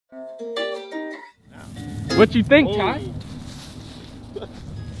What you think, Ty?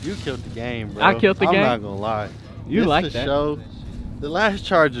 You killed the game, bro. I killed the game? I'm not gonna lie. You like the that. Show, the last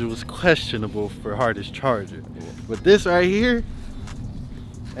charger was questionable for hardest charger. But this right here,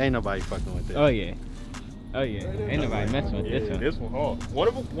 ain't nobody fucking with this. Oh yeah. Oh yeah. Ain't nobody messing with this one. This one hard. One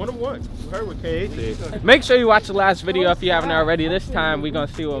of one. You heard what KA said. Make sure you watch the last video if you haven't already. This time we're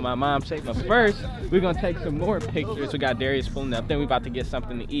gonna see what my mom said. But first, we're gonna take some more pictures. We got Darius pulling up. Then we about to get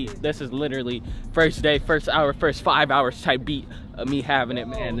something to eat. This is literally first day, first hour, first 5 hours type beat of me having it,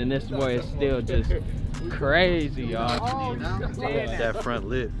 man. And this boy is still just crazy, y'all. That front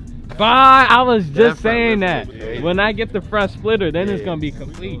lip. Bye. I was just front saying lip that. is crazy. When I get the front splitter, then it's gonna be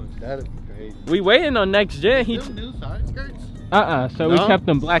complete. That'd be crazy. We waiting on next gen. He Them new side skirts? so we No? kept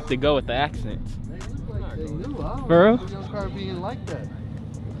them black to go with the accents. They look like they new. For real? Your car being like that.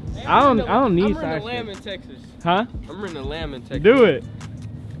 I don't need I'm side renting a lamb skirts. in Texas. Huh? I'm renting a lamb in Texas. Do it.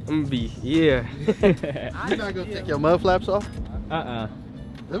 I'm gonna be, yeah. You not gonna take your mud flaps off?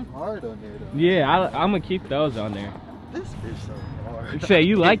 Them hard on there though. Yeah, I'm gonna keep those on there. This bitch so hard. You say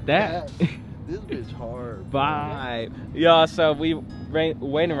you like that? This bitch hard. Bye. Y'all, so we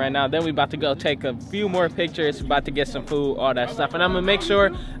waiting right now. Then we about to go take a few more pictures, about to get some food, all that stuff. And I'm gonna make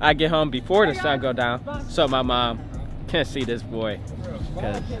sure I get home before the sun go down so my mom can see this boy.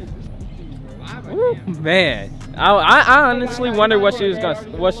 Cause, woo, man, I honestly wonder what she's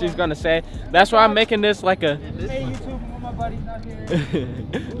gonna say. That's why I'm making this like a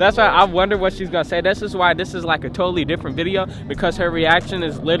that's why I wonder what she's gonna say. This is why this is like a totally different video, because her reaction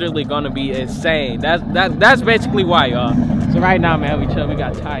is literally gonna be insane. That's basically why, y'all. So right now, man, we chill. We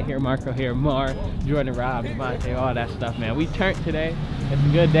got Ty here, Marco here, Mar, Jordan, Rob, Devontae, all that stuff, man. We turned today. It's a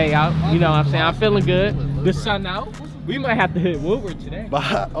good day out. You know what I'm saying? I'm feeling good. The sun out. We might have to hit Woodward today.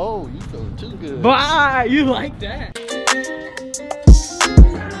 Bye. Oh, you feeling too good. Bye. You like that?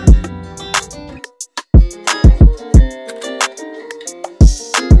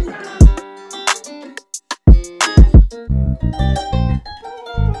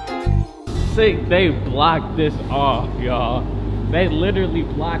 Sick, they blocked this off, y'all. They literally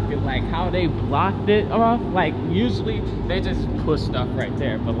blocked it. Like how they blocked it off, like usually they just put stuff right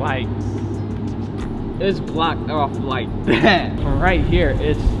there, but like it's blocked off like that. From right here,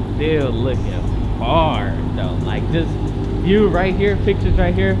 it's still looking hard though. Like this view right here, pictures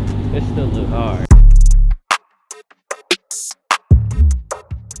right here, it still look hard.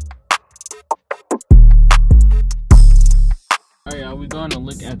 Alright, we're going to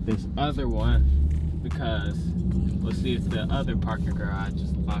look at this other one because let's see if the other parking garage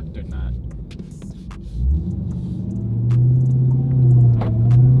is locked or not.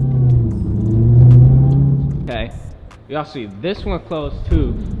 Okay, y'all see this one closed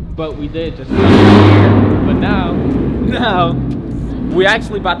too, but we did just come here. But now we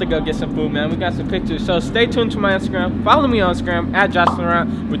actually about to go get some food, man. We got some pictures, so stay tuned to my Instagram. Follow me on Instagram at Josh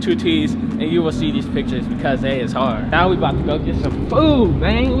Laurent with 2 T's, and you will see these pictures because they is hard. Now we about to go get some food,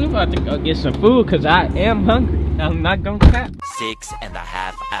 man. We about to go get some food because I am hungry. I'm not gonna cap.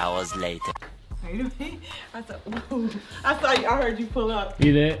 6.5 hours later. I thought, ooh, I heard you pull up.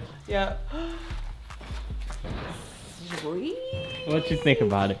 You did? Yeah. What you think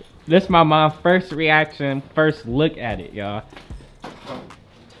about it? This my mom's first reaction, first look at it, y'all.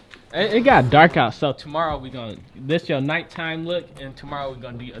 It got dark out, so tomorrow we gonna, this your nighttime look, and tomorrow we're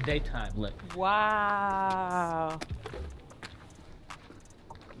gonna do a daytime look. Wow.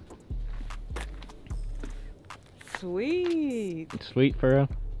 Sweet. Sweet for real?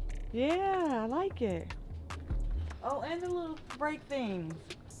 Yeah, I like it. Oh, and the little brake things.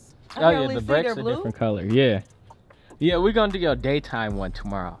 Oh yeah, the brakes are different color. Yeah. Yeah, we're gonna do your daytime one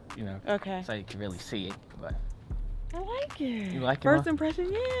tomorrow, you know. Okay. So you can really see it. But I like it. You like it, First Mom?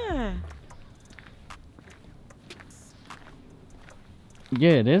 impression, yeah.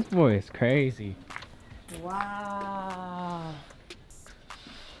 yeah, this boy is crazy. Wow.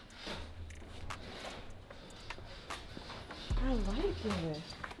 I like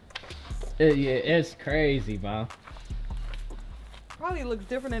it. Yeah, it's crazy, Mom. Probably looks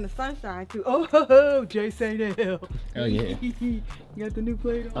different in the sunshine too. Oh, Jason Hill. Oh yeah. You got the new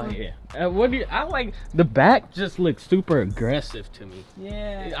plate on. Oh yeah. What do you? I like the back. Just looks super aggressive to me.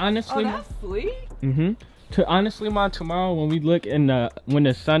 Yeah. Honestly. Oh, that's sweet. Honestly, Mom, tomorrow when we look in the when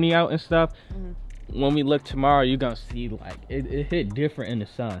it's sunny out and stuff, when we look tomorrow, you're gonna see like it hit different in the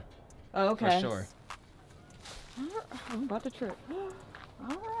sun. Oh, okay. For sure. I'm about to trip. All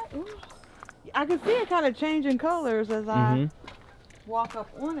right. Ooh. I can see it kind of changing colors as I walk up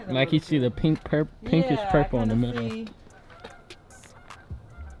on it. Like you see the pinkish purple in the middle.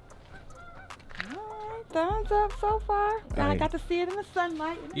 Alright, thumbs up so far. I Right. got to see it in the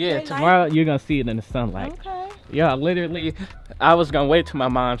sunlight. In the Yeah, daylight. tomorrow you're gonna see it in the sunlight. Okay. Yeah, literally, I was gonna wait till my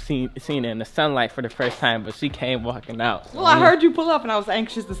mom seen it in the sunlight for the first time, but she came walking out. Well, I heard you pull up and I was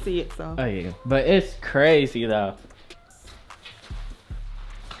anxious to see it, so. Oh yeah, but it's crazy though.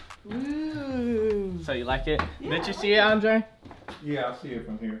 Ooh. So you like it? Did you see it, Andre? Yeah, I see it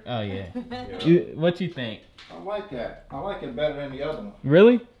from here. Oh yeah. Yeah. What you think? I like that. I like it better than the other one.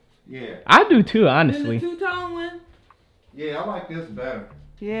 Really? Yeah. I do too, And honestly. the two-tone one? Yeah, I like this better.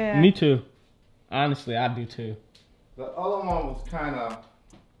 Yeah. Me too. Honestly, I do too. The other one was kind of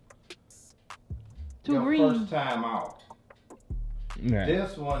Too your green. first time out. Right.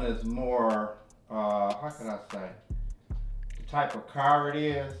 This one is more, how can I say? The type of car it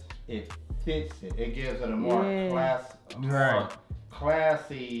is, it fits it. It gives it a more Yeah. Right.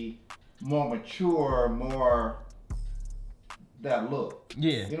 classy, more mature, more that look.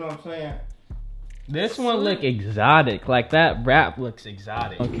 Yeah. You know what I'm saying? This one look exotic. Like that wrap looks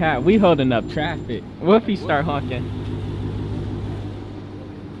exotic. Okay, we holding up traffic. What if he start honking?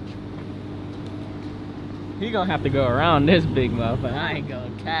 He gonna have to go around this big motherfucker. I ain't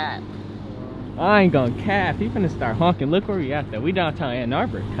gonna cap. He finna start honking. Look where we at though. We downtown Ann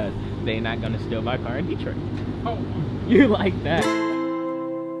Arbor because they not gonna steal my car in Detroit. Oh, you like that?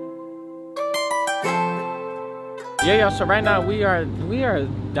 Yeah, y'all. So right now we are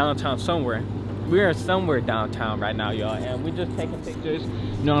downtown somewhere. We are somewhere downtown right now, y'all, and we just taking pictures.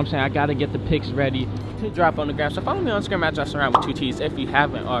 You know what I'm saying? I gotta get the pics ready to drop on the gram. So follow me on Instagram at Josh Around with 2 T's if you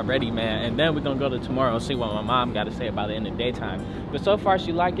haven't already, man. And then we're gonna go to tomorrow and see what my mom got to say about it in the daytime. But so far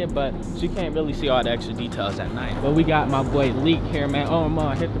she like it, but she can't really see all the extra details at night. But we got my boy Leak here, man. Oh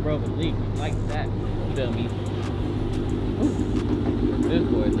my, hit the road with Leak. Like that. You feel me? Ooh. This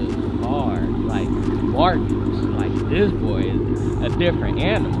boy looks hard, like Marcus. Like this boy is a different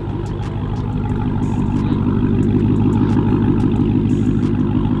animal.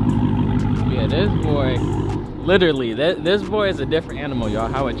 Yeah, this boy, literally, this boy is a different animal,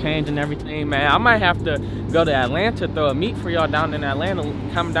 y'all. How it changed and everything, man. I might have to go to Atlanta, throw a meet for y'all down in Atlanta.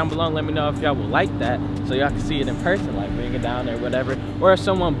 Comment down below and let me know if y'all would like that, so y'all can see it in person, like bring it down there, whatever. Or if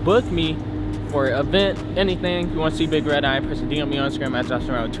someone booked me for an event, anything, if you want to see Big Red Eye in person, DM me on Instagram at Josh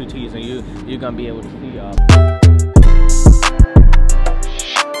Around with 2 T's, and you're gonna be able to see y'all.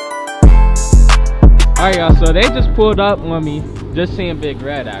 Alright, y'all, so they just pulled up on me, just seeing Big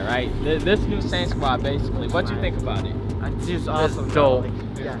Red Eye, right? This new Saint Squad, basically. What you think about it? It's just awesome. It's dope.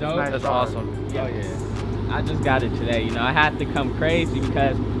 It's dope? That's awesome. Oh yeah. I just got it today, you know. I had to come crazy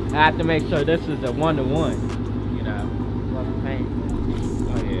because I had to make sure this is a one-to-one, you know. Love the paint.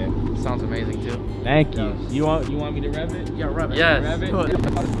 Oh yeah. Sounds amazing too. Thank you. You want me to rev it? Yeah, rev it. Yes. Rev it.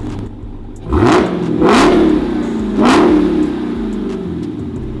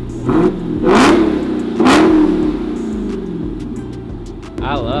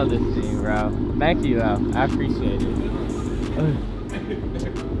 I love this thing, bro. Thank you, though. I appreciate it.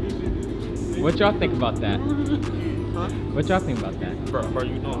 What y'all think about that? Huh? What y'all think about that? Bro,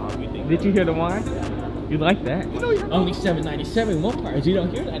 you know how we think. Did you hear the wine? You like that? Only $7.97 one part. You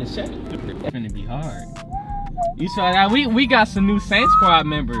don't hear that at 7. It's gonna be hard. You saw that? We got some new Saint Squad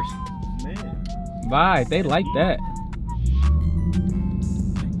members. Man. Bye. They like that.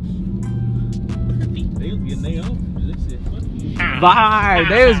 They was getting their own. Bye.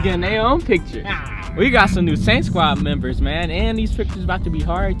 They was getting their own picture. We got some new Saint Squad members, man, and these pictures about to be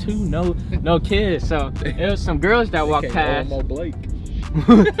hard too. No kids. So there was some girls that walked past. Blake.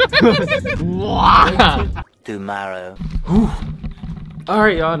 Wow. Tomorrow. All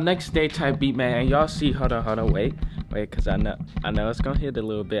right, y'all. Next day type beat, man. Y'all see? Hold on. Wait, cause I know it's gonna hit a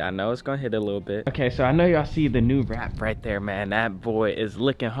little bit. Okay, so I know y'all see the new rap right there, man. That boy is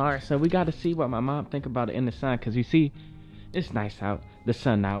looking hard. So we got to see what my mom think about it in the sun, cause you see, it's nice out, the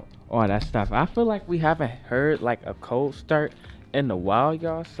sun out, all that stuff. I feel like we haven't heard like a cold start in a while,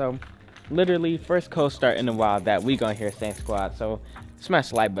 y'all. So literally first cold start in a while that we gonna hear Saint Squad. So smash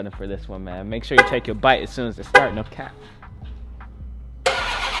the like button for this one, man. Make sure you take your bite as soon as it's starting. No cap.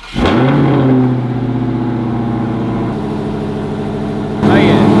 Oh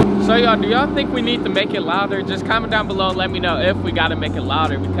yeah. So y'all, do y'all think we need to make it louder? Just comment down below and let me know if we gotta make it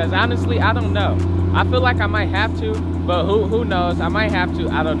louder, because honestly, I don't know. I feel like I might have to, but who knows? I might have to,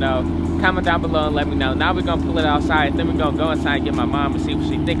 I don't know. Comment down below and let me know. Now we're gonna pull it outside, then we're gonna go inside and get my mom and see what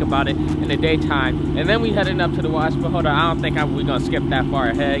she think about it in the daytime. And then we heading up to the wash, but hold on, I don't think we're gonna skip that far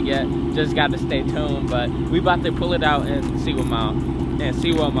ahead yet. Just gotta stay tuned, but we about to pull it out and see what my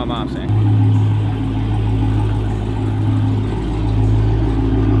mom's saying.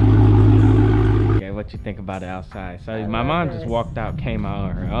 what you think about it outside. So I my love mom it. just walked out, came out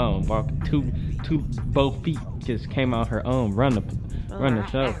on her own, walked both feet, just came out her own, run the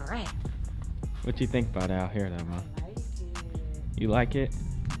show. All right. What you think about it out here, though, Mom? I like it. You like it?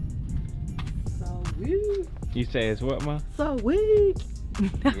 So weak. You say it's what, Mom? So weak.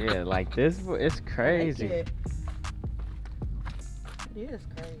 Yeah, like this, it's crazy. It is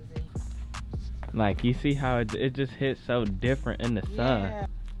crazy. Like, you see how it just hits so different in the sun. Yeah.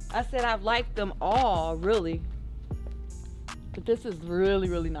 I said I've liked them all, really. But this is really,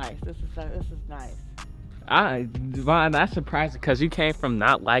 really nice. This is nice. That's surprising because you came from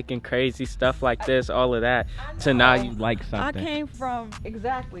not liking crazy stuff like this, all of that, to now you like something. I came from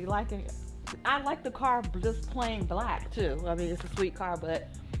exactly liking. I like the car just plain black too. I mean, it's a sweet car, but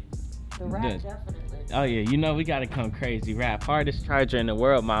the wrap definitely. Oh yeah, you know we gotta come crazy wrap. Hardest charger in the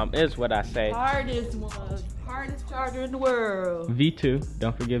world, Mom, is what I say. Hardest charger in the world. V2.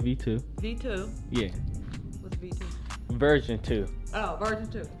 Don't forget V2. V2. Yeah. What's V2? Version 2. Oh, version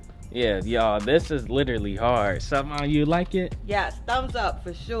 2. Yeah, y'all, this is literally hard. Somehow you like it? Yes, thumbs up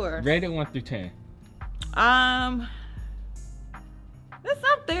for sure. Rate it 1 through 10. It's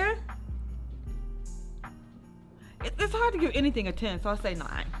up there. It's hard to give anything a 10, so I'll say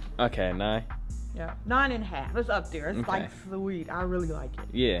 9. Okay, 9. Yeah, 9.5. It's up there. It's Okay. like sweet. I really like it.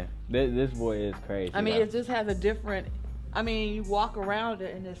 Yeah, this boy is crazy. I mean, though. it just has a different. I mean, you walk around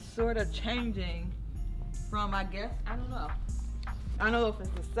it and it's sort of changing from, I guess, I don't know. I don't know if it's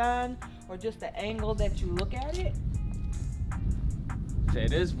the sun or just the angle that you look at it. Say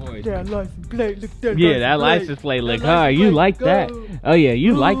this boy. That license plate, look that. Yeah, that license plate look That hard. license You plate, like that? go. Oh yeah,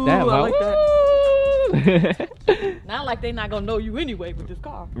 you like that, Ooh, I Mom. like Woo! Not like they not gonna know you anyway with this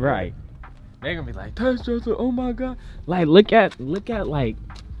car. Right. They're gonna be like, that's just oh my god. Like look at like,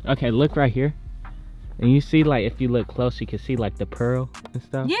 okay, look right here. And you see like if you look close you can see like the pearl and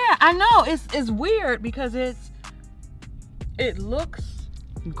stuff. Yeah, I know. It's weird because it looks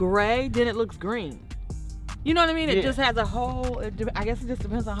gray, then it looks green. You know what I mean? It Yeah. just has a whole. I guess it just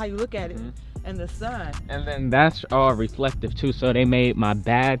depends on how you look at it and the sun. And then that's all reflective too. So they made my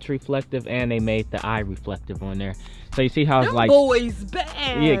badge reflective and they made the eye reflective on there. So you see how it's Them like boys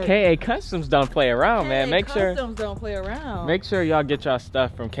bad. yeah, KA Customs don't play around, man. KA Make sure Customs don't play around. Make sure y'all get y'all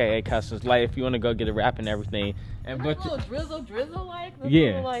stuff from KA Customs. Like if you want to go get a wrap and everything. And That but little drizzle like.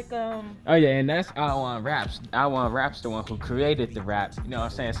 Yeah. Like oh yeah, and that's I Want Raps. I Want Raps the one who created the raps. You know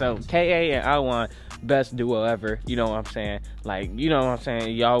what I'm saying? So KA and I Want best duo ever. You know what I'm saying? Like you know what I'm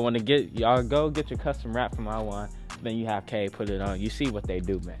saying? Y'all want to y'all go get your custom rap from I Want. Then you have KA put it on. You see what they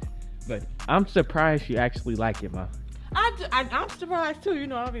do, man. But I'm surprised you actually like it, man. I'm surprised too. You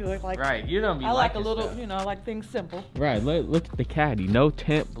know, I be like Right, you don't be I like a liking little. stuff. You know, I like things simple. Right, look at the caddy. No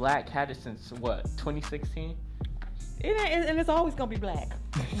tint, black caddy since what? 2016. It ain't, and it's always gonna be black.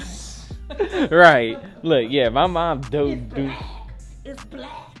 Right. Look, yeah, my mom do. It's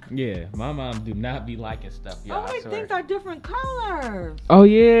black. Yeah, my mom do not be liking stuff, y'all. Oh wait, things are different colors. Oh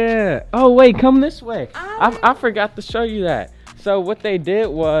yeah. Oh wait, come this way. I I forgot to show you that. So what they did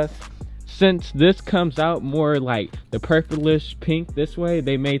was, since this comes out more like the purplish pink this way,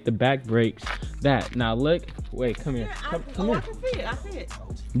 they made the back brakes that. Now look, wait, come here. Yeah, Come I here. can see it. I see it.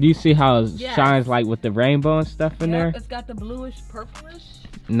 Do you see how it Yes. shines like with the rainbow and stuff in there? It's got the bluish, purplish.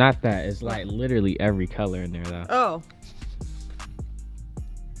 Not that. It's like literally every color in there though. Oh.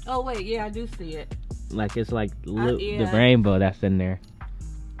 Oh wait, yeah, I do see it. Like it's like the yeah. rainbow that's in there.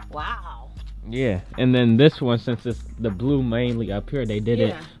 Wow. Yeah, and then this one, since it's the blue mainly up here, they did it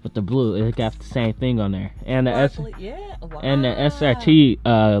Yeah. with the blue. It got the same thing on there, and the Purple, yeah. Wow. and the SRT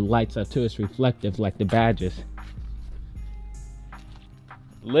lights up too. It's reflective like the badges.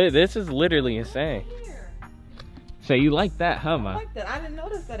 This is literally insane. Here. So you like that, huh, I ma? like that. I didn't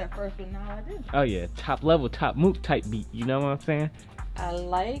notice that at first, but now I do. Oh yeah, top level, top move type beat. You know what I'm saying? I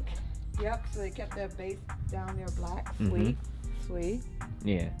like. Yep. So they kept that bass down there black. Sweet. Sweet.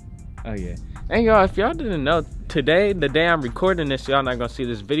 Yeah. Oh yeah. And y'all, if y'all didn't know, today, the day I'm recording this, y'all not gonna see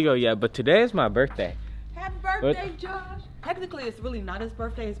this video yet, but today is my birthday. Happy birthday, Josh. Technically, it's really not his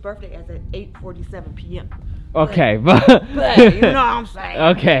birthday. His birthday is at 8:47 p.m. Okay, but you know what I'm saying.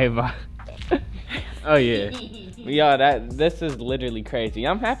 Okay, but oh yeah. Y'all, this is literally crazy.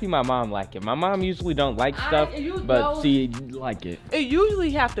 I'm happy my mom like it. My mom usually don't like stuff, but she like it. It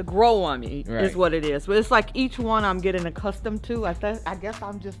usually have to grow on me, Right. is what it is. But it's like each one I'm getting accustomed to. I guess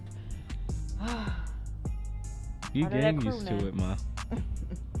I'm just. You Part of getting that crew used now. to it, ma.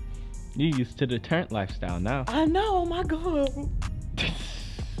 You used to the turnt lifestyle now. I know, oh my god.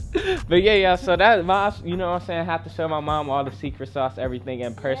 But yeah, y'all, so that my, you know what I'm saying, I have to show my mom all the secret sauce, everything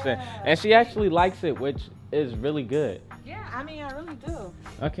in person. Yeah. And she actually likes it, which is really good. Yeah, I mean, I really do.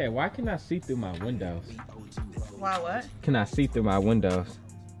 Okay, why can I see through my windows? Why what? Can I see through my windows?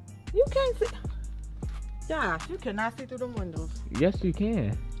 You can't see. Josh, you cannot see through the windows. Yes, you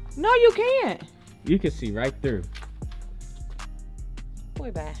can. No, you can't. You can see right through.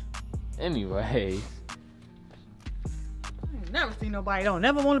 Boy, bye. Anyways. I ain't never seen nobody don't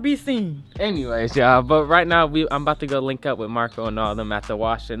never want to be seen. Anyways, y'all, but right now I'm about to go link up with Marco and all them at the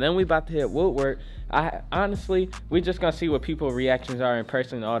wash, and then we about to hit Woodward. Honestly, we just gonna see what people's reactions are in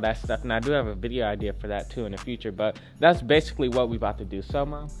person and all that stuff, and I do have a video idea for that too in the future, but that's basically what we about to do. So,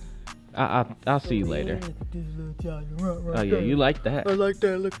 Mom, I'll see you later. Oh yeah, you like that? I like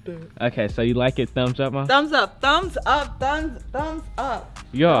that. Look at that. Okay, so you like it? Thumbs up, Mom? Thumbs up, thumbs up, thumbs up.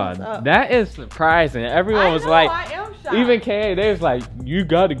 Yo, that is surprising. Everyone was like, I am shocked. even KA, they was like, you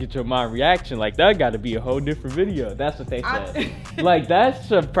gotta get your mom reaction. Like, that gotta be a whole different video. That's what they said. Like, that's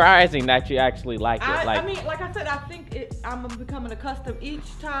surprising that you actually like it. I mean, like I said, I think I'm becoming accustomed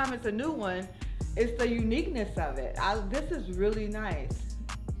each time it's a new one. It's the uniqueness of it. This is really nice.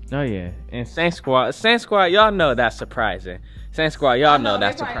 Oh yeah, and Saint Squad, y'all know that's surprising. Saint Squad, y'all know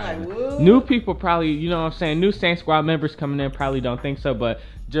that's surprising. Like, new people probably, you know what I'm saying, new Saint Squad members coming in probably don't think so, but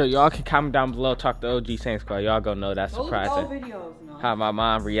y'all can comment down below, talk to OG Saint Squad, y'all gonna know that's surprising. Videos, no. How my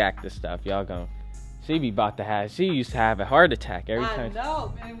mom react to stuff, y'all gonna, she used to have a heart attack every time. I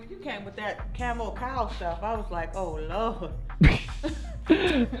know, man, when you came with that camel cow stuff, I was like, oh Lord.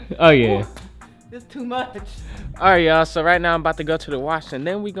 Oh yeah. It's too much. Alright, y'all, so right now I'm about to go to the wash and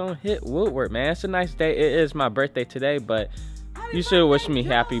then we gonna hit Woodward, man. It's a nice day. It is my birthday today, but you should wish me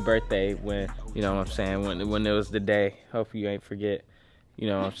happy birthday when, you know what I'm saying, when it was the day. Hope you ain't forget, you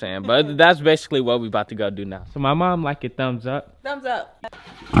know what I'm saying. But that's basically what we about to go do now. So my mom like it, thumbs up. Thumbs up.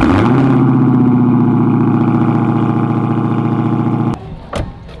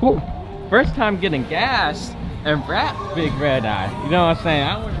 Ooh, first time getting gas and rap Big Red Eye. You know what I'm saying?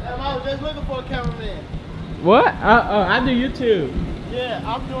 I was just looking for a cameraman. What? I do YouTube. Yeah,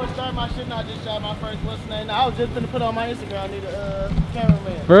 I'm doing start my shit and I just shot my first what's name. I was just gonna put on my Instagram. I need a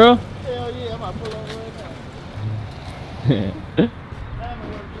cameraman. For real? Hell yeah, I'm about to pull over right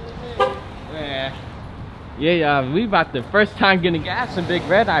now. Yeah, y'all, we about the first time getting gas and Big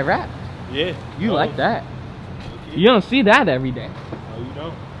Red Eye rap. Yeah. You like that? You don't see that every day.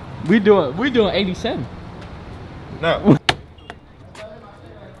 No, you don't. We doing 87. No.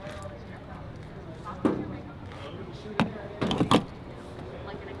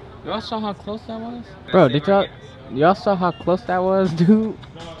 Y'all saw how close that was? Bro, did y'all saw how close that was, dude?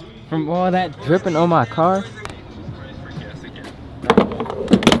 From all that dripping on my car?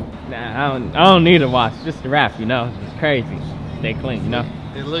 Nah, I don't need a wash, just a wrap, you know? It's crazy. Stay clean, you know?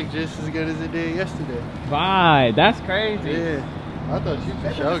 It looked just as good as it did yesterday. Bye, that's crazy. Yeah. I thought you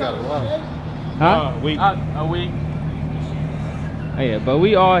for sure got a wash. Huh? A week. A week. Oh yeah, but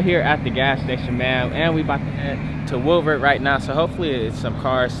we all here at the gas station, man, and we about to head to Woodward right now, so hopefully it's some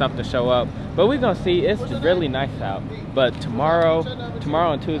cars, something show up. But we're gonna see. It's really nice out. But tomorrow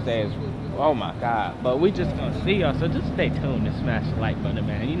and Tuesday is, oh my God. But we just gonna see y'all, so just stay tuned and smash the like button,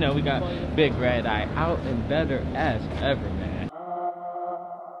 man. You know we got Big Red Eye out and better as ever, man.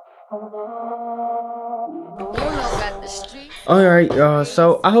 Alright, y'all,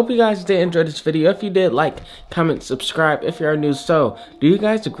 so I hope you guys did enjoy this video. If you did, like, comment, subscribe if you're new. So, do you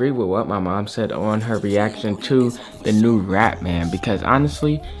guys agree with what my mom said on her reaction to the new rap, man? Because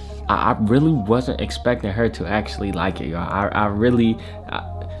honestly, I really wasn't expecting her to actually like it, y'all.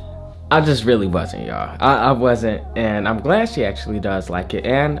 I just really wasn't, y'all. I wasn't, and I'm glad she actually does like it,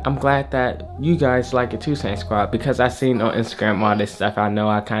 and I'm glad that you guys like it too, Saint Squad, because I seen on Instagram all this stuff. I know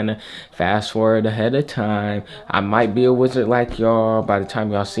I kind of fast forward ahead of time. I might be a wizard like y'all. By the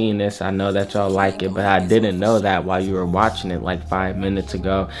time y'all seen this, I know that y'all like it, but I didn't know that while you were watching it like 5 minutes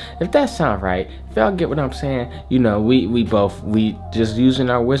ago. If that sound right, if y'all get what I'm saying, you know, we just using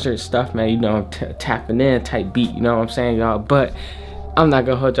our wizard stuff, man, you know, tapping in type beat, you know what I'm saying, y'all. But I'm not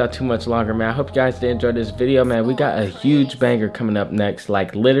gonna hold y'all too much longer, man. I hope you guys did enjoy this video, man. We got a huge banger coming up next,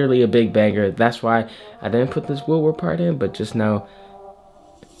 like literally a big banger. That's why I didn't put this Woodward part in, but just know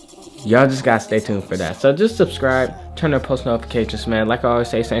y'all just gotta stay tuned for that. So just subscribe, turn on post notifications, man. Like I always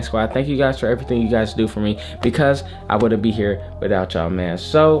say, Saint Squad, thank you guys for everything you guys do for me, because I wouldn't be here without y'all, man.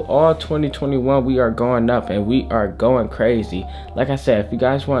 So all 2021, we are going up and we are going crazy. Like I said, if you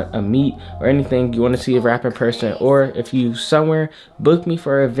guys want a meet or anything, you want to see a rap in person, or if you somewhere, book me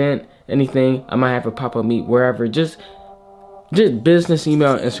for an event, anything, I might have a pop-up meet wherever. Just business,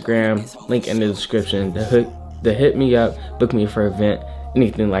 email, Instagram, link in the description. To hit me up, book me for an event,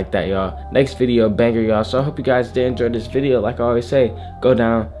 anything like that, y'all. Next video, banger, y'all. So I hope you guys did enjoy this video. Like I always say, go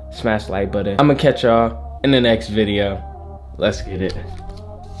down, smash the like button. I'm gonna catch y'all in the next video. Let's get it.